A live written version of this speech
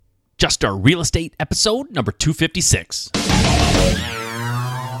Just Start Real Estate, episode number 256.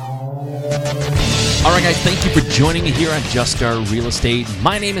 All right, guys, thank you for joining me here on Just Start Real Estate.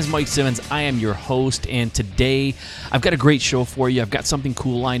 My name is Mike Simmons. I am your host, and today I've got a great show for you. I've got something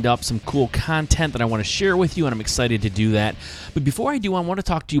cool lined up, some cool content that I want to share with you, and I'm excited to do that. But before I do, I want to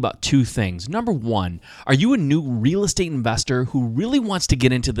talk to you about two things. Number one, are you a new real estate investor who really wants to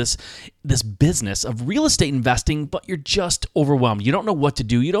get into this business of real estate investing, but you're just overwhelmed? You don't know what to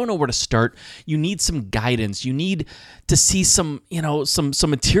do. You don't know where to start. You need some guidance. You need to see some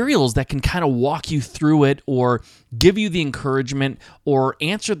materials that can kind of walk you through it or give you the encouragement or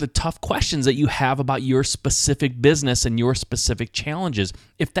answer the tough questions that you have about your specific business and your specific challenges.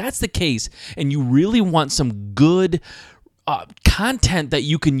 If that's the case and you really want some good content that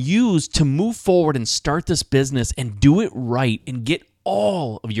you can use to move forward and start this business and do it right and get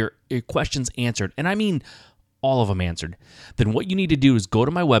all of your questions answered, and I mean all of them answered, then what you need to do is go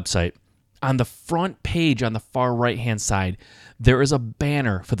to my website. On the front page on the far right-hand side, there is a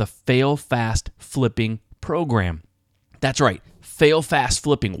banner for the Fail Fast Flipping program. That's right, Fail Fast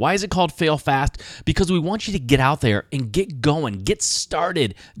Flipping. Why is it called Fail Fast? Because we want you to get out there and get going, get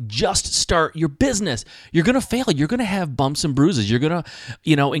started, just start your business. You're going to fail. You're going to have bumps and bruises. You're going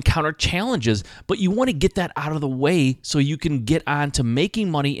to, encounter challenges, but you want to get that out of the way so you can get on to making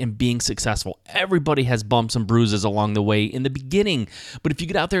money and being successful. Everybody has bumps and bruises along the way in the beginning, but if you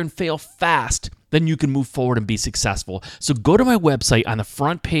get out there and fail fast, then you can move forward and be successful. So go to my website. On the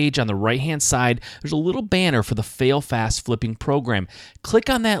front page on the right-hand side, there's a little banner for the Fail Fast Flipping program. Click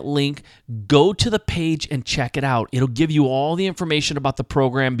on that link, go to the page and check it out. It'll give you all the information about the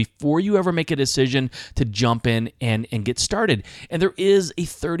program before you ever make a decision to jump in and get started. And there is a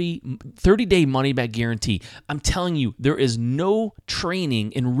 30-day money-back guarantee. I'm telling you, there is no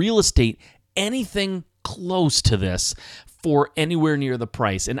training in real estate anything close to this for anywhere near the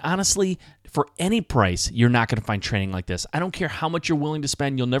price. And honestly, for any price, you're not going to find training like this. I don't care how much you're willing to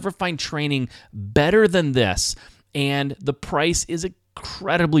spend. You'll never find training better than this. And the price is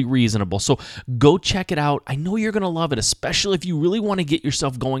incredibly reasonable. So go check it out. I know you're going to love it, especially if you really want to get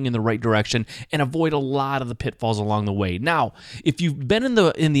yourself going in the right direction and avoid a lot of the pitfalls along the way. Now, if you've been in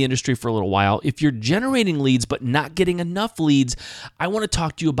the industry for a little while, if you're generating leads but not getting enough leads, I want to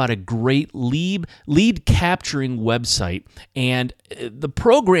talk to you about a great lead capturing website and the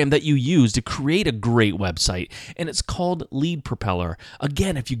program that you use to create a great website, and it's called Lead Propeller.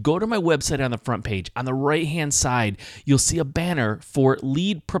 Again, if you go to my website on the front page, on the right-hand side, you'll see a banner for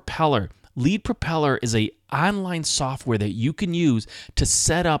Lead Propeller. Lead Propeller is an online software that you can use to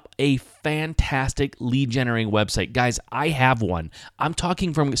set up a fantastic lead-generating website. Guys, I have one. I'm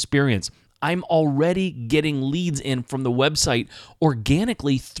talking from experience. I'm already getting leads in from the website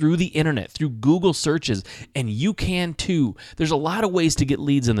organically through the internet, through Google searches, and you can too. There's a lot of ways to get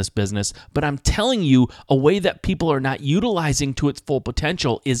leads in this business, but I'm telling you, a way that people are not utilizing to its full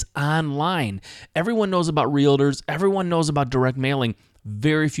potential is online. Everyone knows about realtors. Everyone knows about direct mailing.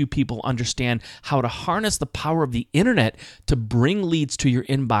 Very few people understand how to harness the power of the internet to bring leads to your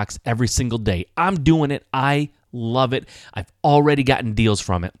inbox every single day. I'm doing it. I love it. I've already gotten deals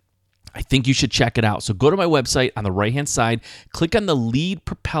from it. I think you should check it out. So go to my website on the right-hand side, click on the Lead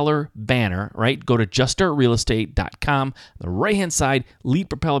Propeller banner, right? Go to juststartrealestate.com, the right-hand side, Lead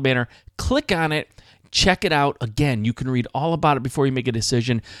Propeller banner, click on it, check it out. Again, you can read all about it before you make a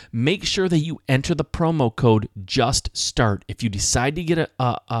decision. Make sure that you enter the promo code JUSTSTART if you decide to get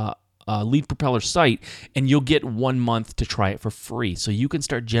a Lead Propeller site, and you'll get 1 month to try it for free. So you can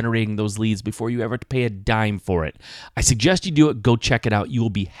start generating those leads before you ever pay a dime for it. I suggest you do it. Go check it out. You will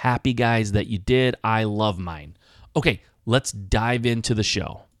be happy, guys, that you did. I love mine. Okay, let's dive into the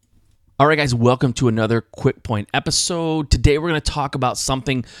show. All right, guys, welcome to another Quick Point episode. Today, we're going to talk about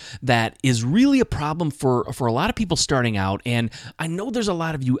something that is really a problem for a lot of people starting out. And I know there's a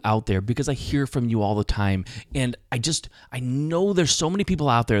lot of you out there because I hear from you all the time. And I know there's so many people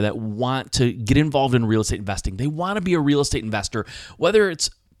out there that want to get involved in real estate investing. They want to be a real estate investor, whether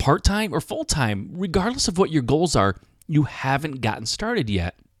it's part-time or full-time, regardless of what your goals are, you haven't gotten started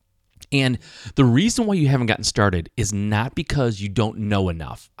yet. And the reason why you haven't gotten started is not because you don't know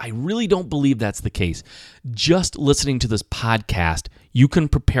enough. I really don't believe that's the case. Just listening to this podcast, you can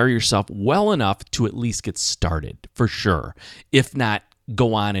prepare yourself well enough to at least get started, for sure. If not,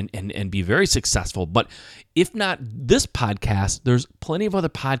 go on and be very successful. But if not this podcast, there's plenty of other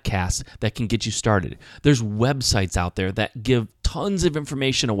podcasts that can get you started. There's websites out there that give tons of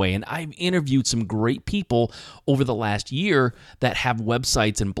information away, and I've interviewed some great people over the last year that have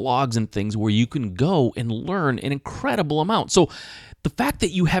websites and blogs and things where you can go and learn an incredible amount. So the fact that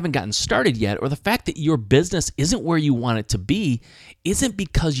you haven't gotten started yet, or the fact that your business isn't where you want it to be, isn't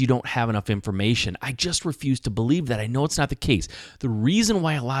because you don't have enough information. I just refuse to believe that. I know it's not the case. The reason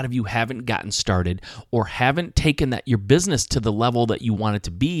why a lot of you haven't gotten started or haven't taken your business to the level that you want it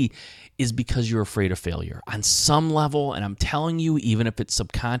to be is because you're afraid of failure. On some level, and I'm telling you, even if it's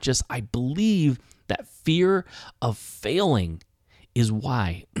subconscious, I believe that fear of failing is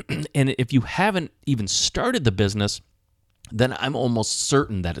why. And if you haven't even started the business, then I'm almost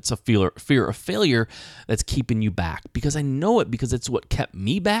certain that it's a fear of failure that's keeping you back, because I know it, because it's what kept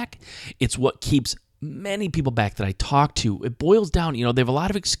me back. It's what keeps many people back that I talk to. It boils down, they have a lot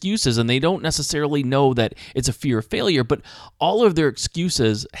of excuses, and they don't necessarily know that it's a fear of failure, but all of their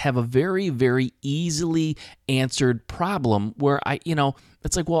excuses have a very, very easily answered problem where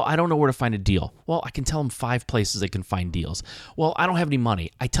it's like, well, I don't know where to find a deal. Well, I can tell them 5 places they can find deals. Well, I don't have any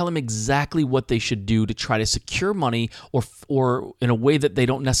money. I tell them exactly what they should do to try to secure money, or in a way that they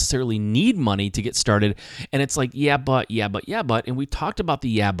don't necessarily need money to get started. And it's like, yeah, but. And we talked about the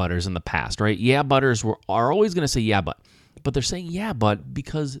yeah butters in the past, right? Yeah butters are always going to say yeah, but they're saying yeah, but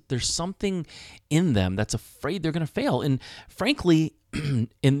because there's something in them that's afraid they're going to fail. And frankly,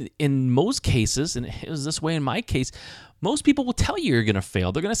 in most cases, and it was this way in my case, most people will tell you you're going to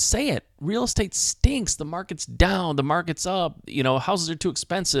fail. They're going to say it. Real estate stinks. The market's down. The market's up. Houses are too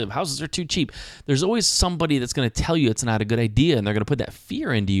expensive. Houses are too cheap. There's always somebody that's going to tell you it's not a good idea, and they're going to put that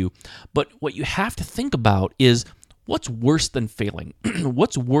fear into you. But what you have to think about is, what's worse than failing?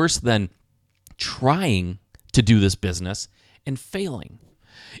 What's worse than trying to do this business and failing?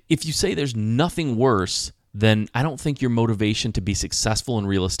 If you say there's nothing worse, then I don't think your motivation to be successful in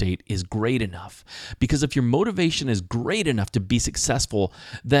real estate is great enough. Because if your motivation is great enough to be successful,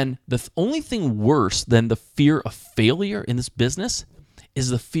 then the only thing worse than the fear of failure in this business is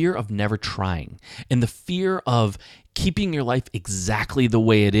the fear of never trying, and the fear of keeping your life exactly the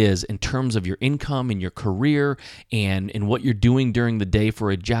way it is in terms of your income and your career and what you're doing during the day for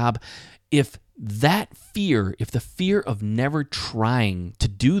a job. If the fear of never trying to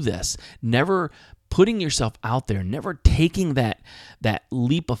do this, never putting yourself out there, never taking that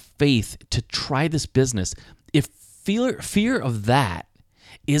leap of faith to try this business, if fear of that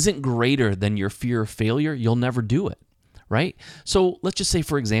isn't greater than your fear of failure, you'll never do it. Right? So let's just say,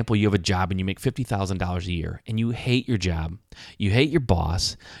 for example, you have a job and you make $50,000 a year, and you hate your job, you hate your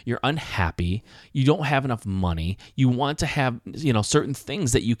boss, you're unhappy, you don't have enough money, you want to have certain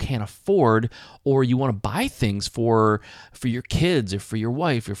things that you can't afford, or you want to buy things for your kids or for your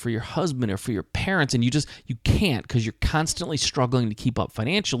wife or for your husband or for your parents, and you can't because you're constantly struggling to keep up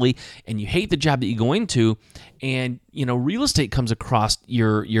financially, and you hate the job that you go into, and real estate comes across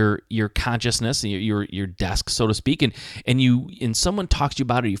your consciousness and your desk, so to speak, and someone talks to you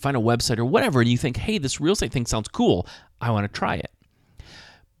about it, you find a website or whatever, and you think, hey, this real estate thing sounds cool, I want to try it.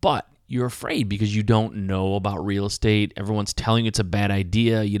 But you're afraid because you don't know about real estate. Everyone's telling you it's a bad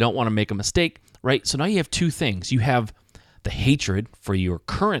idea. You don't want to make a mistake, right? So now you have 2 things. You have the hatred for your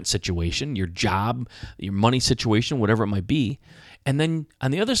current situation, your job, your money situation, whatever it might be. And then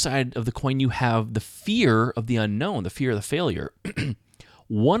on the other side of the coin, you have the fear of the unknown, the fear of the failure.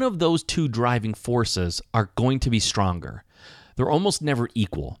 One of those 2 driving forces are going to be stronger. They're almost never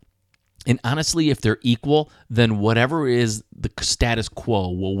equal. And honestly, if they're equal, then whatever is the status quo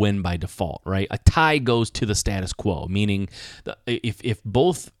will win by default, right? A tie goes to the status quo, meaning if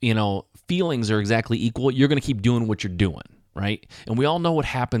both, feelings are exactly equal, you're going to keep doing what you're doing, right? And we all know what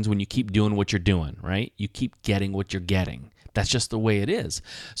happens when you keep doing what you're doing, right? You keep getting what you're getting. That's just the way it is.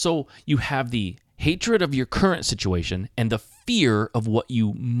 So you have the hatred of your current situation and the fear of what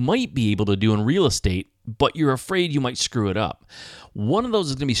you might be able to do in real estate, but you're afraid you might screw it up. One of those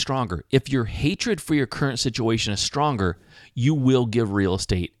is going to be stronger. If your hatred for your current situation is stronger, you will give real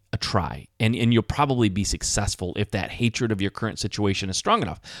estate a try, and you'll probably be successful if that hatred of your current situation is strong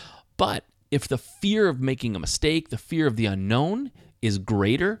enough. But if the fear of making a mistake, the fear of the unknown is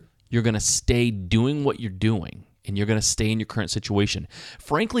greater, you're going to stay doing what you're doing, and you're going to stay in your current situation.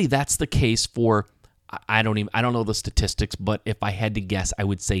 Frankly, that's the case for, I don't know the statistics, but if I had to guess, I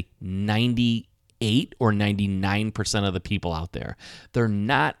would say 98 or 99% of the people out there. They're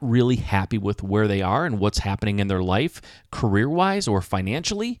not really happy with where they are and what's happening in their life, career-wise or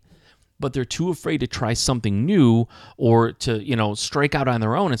financially, but they're too afraid to try something new or to, strike out on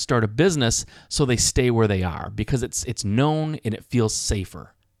their own and start a business, so they stay where they are because it's known and it feels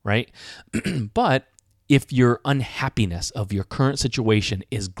safer, right? But If your unhappiness of your current situation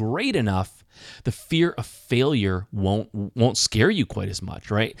is great enough, the fear of failure won't scare you quite as much,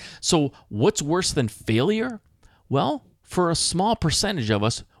 right? So what's worse than failure? Well, for a small percentage of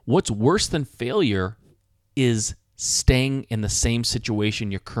us, what's worse than failure is staying in the same situation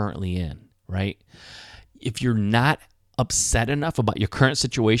you're currently in, right? If you're not upset enough about your current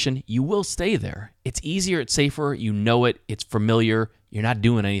situation, you will stay there. It's easier, it's safer, you know it, it's familiar, you're not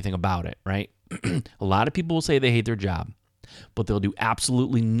doing anything about it, right? A lot of people will say they hate their job, but they'll do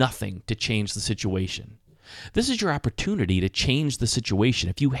absolutely nothing to change the situation. This is your opportunity to change the situation.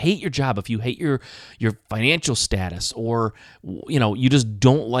 If you hate your job, if you hate your financial status, or you just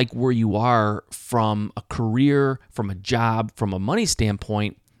don't like where you are from a career, from a job, from a money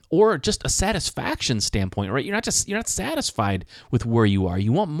standpoint, or just a satisfaction standpoint, right? You're not satisfied with where you are.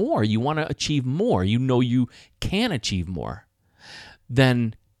 You want more. You want to achieve more. You know you can achieve more.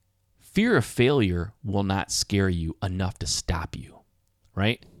 Then fear of failure will not scare you enough to stop you,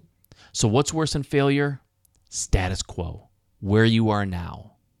 right? So what's worse than failure? Status quo, where you are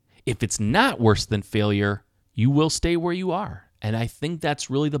now. If it's not worse than failure, you will stay where you are. And I think that's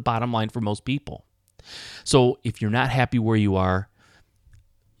really the bottom line for most people. So if you're not happy where you are,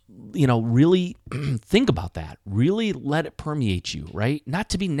 really think about that. Really let it permeate you, right? Not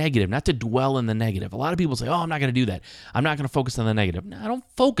to be negative, not to dwell in the negative. A lot of people say, I'm not going to do that. I'm not going to focus on the negative. No, don't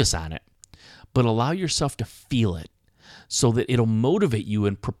focus on it, but allow yourself to feel it so that it'll motivate you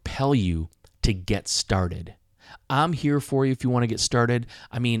and propel you to get started. I'm here for you if you want to get started.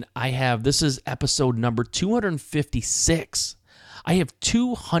 This is episode number 256. I have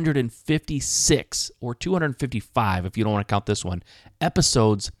 256 or 255, if you don't want to count this one,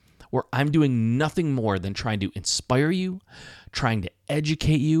 episodes where I'm doing nothing more than trying to inspire you, trying to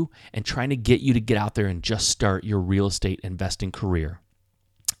educate you, and trying to get you to get out there and just start your real estate investing career.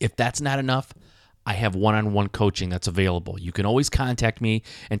 If that's not enough, I have one-on-one coaching that's available. You can always contact me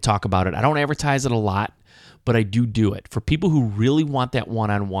and talk about it. I don't advertise it a lot, but I do it. For people who really want that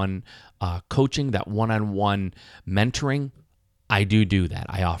one-on-one coaching, that one-on-one mentoring, I do that.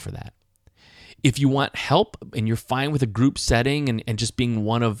 I offer that. If you want help and you're fine with a group setting and just being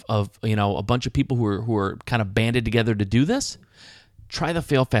one of a bunch of people who are kind of banded together to do this, try the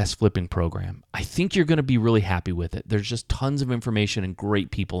Fail Fast Flipping program. I think you're going to be really happy with it. There's just tons of information and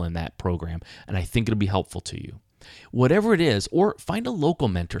great people in that program, and I think it'll be helpful to you. Whatever it is, or find a local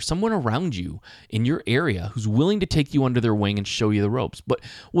mentor, someone around you in your area who's willing to take you under their wing and show you the ropes. But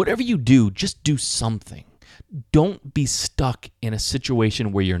whatever you do, just do something. Don't be stuck in a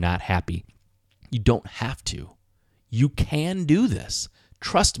situation where you're not happy. You don't have to. You can do this.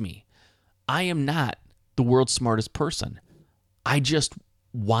 Trust me, I am not the world's smartest person. I just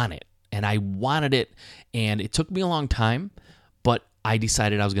want it, and I wanted it, and it took me a long time, but I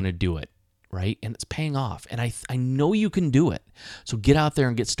decided I was going to do it, right? And it's paying off, and I know you can do it. So get out there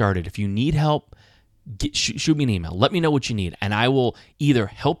and get started. If you need help, shoot me an email. Let me know what you need, and I will either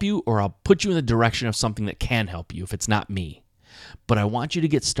help you or I'll put you in the direction of something that can help you if it's not me. But I want you to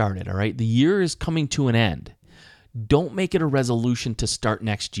get started, all right? The year is coming to an end. Don't make it a resolution to start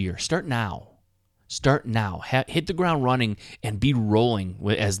next year. Start now. Start now. Hit the ground running and be rolling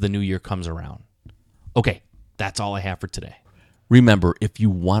as the new year comes around. Okay, that's all I have for today. Remember, if you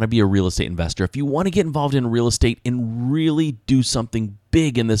want to be a real estate investor, if you want to get involved in real estate and really do something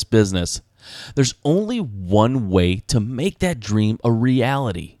big in this business, there's only one way to make that dream a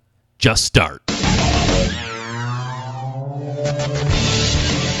reality. Just start.